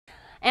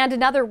And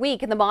another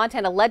week in the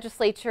Montana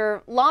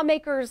Legislature,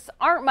 lawmakers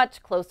aren't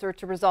much closer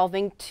to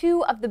resolving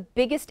two of the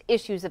biggest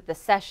issues of the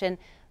session,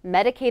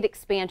 Medicaid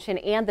expansion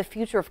and the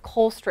future of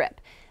Colstrip.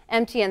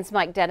 MTN's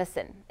Mike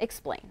Dennison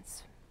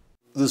explains.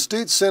 The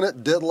state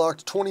Senate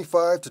deadlocked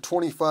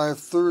 25-25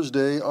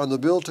 Thursday on the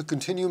bill to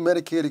continue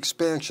Medicaid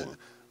expansion,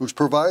 which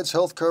provides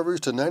health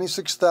coverage to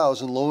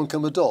 96,000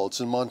 low-income adults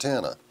in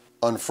Montana.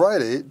 On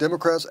Friday,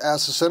 Democrats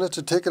asked the Senate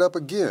to take it up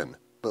again,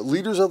 but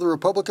leaders of the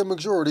Republican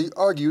majority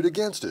argued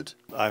against it.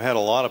 I've had a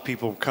lot of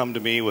people come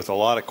to me with a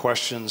lot of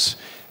questions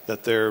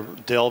that they're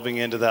delving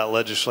into that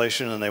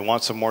legislation and they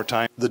want some more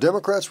time. The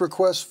Democrats'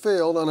 request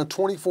failed on a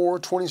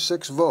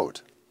 24-26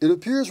 vote. It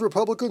appears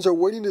Republicans are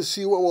waiting to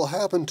see what will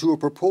happen to a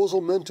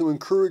proposal meant to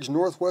encourage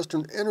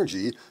Northwestern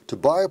Energy to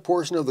buy a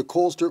portion of the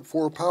Colstrip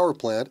 4 power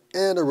plant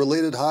and a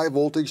related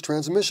high-voltage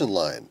transmission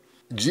line.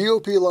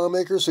 GOP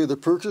lawmakers say the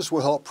purchase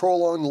will help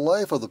prolong the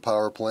life of the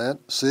power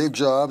plant, save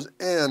jobs,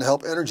 and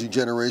help energy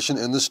generation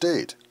in the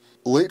state.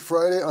 Late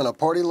Friday, on a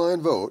party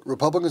line vote,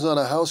 Republicans on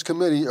a House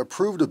committee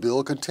approved a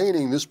bill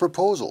containing this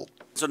proposal.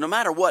 So no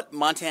matter what,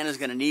 Montana is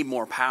going to need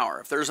more power.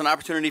 If there's an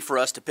opportunity for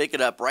us to pick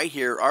it up right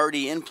here,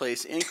 already in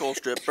place in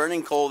Colstrip,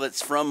 burning coal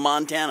that's from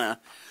Montana,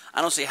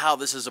 I don't see how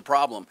this is a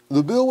problem.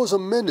 The bill was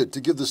amended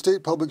to give the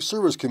State Public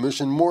Service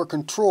Commission more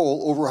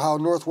control over how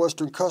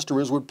Northwestern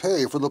customers would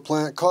pay for the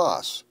plant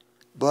costs.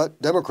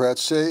 But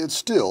Democrats say it's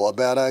still a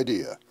bad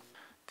idea.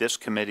 This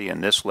committee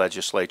and this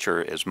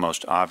legislature is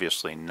most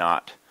obviously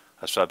not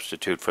a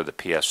substitute for the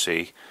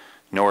PSC,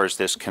 nor is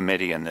this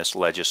committee and this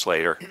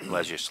legislature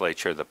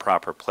the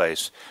proper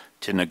place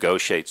to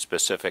negotiate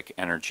specific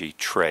energy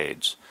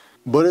trades.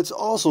 But it's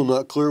also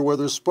not clear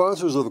whether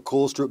sponsors of the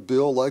Colstrip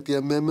bill like the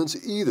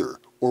amendments either,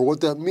 or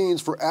what that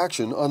means for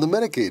action on the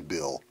Medicaid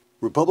bill.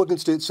 Republican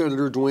State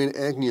Senator Dwayne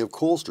Ankney of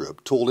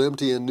Colstrip told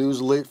MTN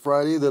News late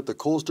Friday that the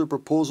Colstrip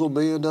proposal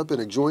may end up in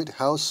a joint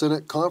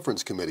House-Senate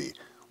conference committee,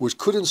 which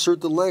could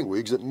insert the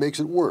language that makes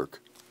it work.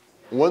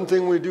 One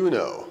thing we do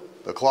know,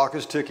 the clock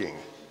is ticking.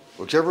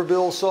 Whichever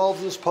bill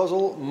solves this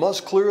puzzle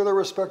must clear their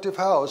respective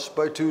House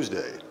by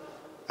Tuesday.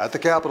 At the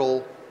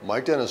Capitol,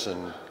 Mike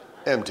Dennison,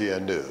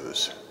 MTN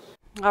News.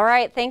 All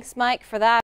right, thanks, Mike, for that.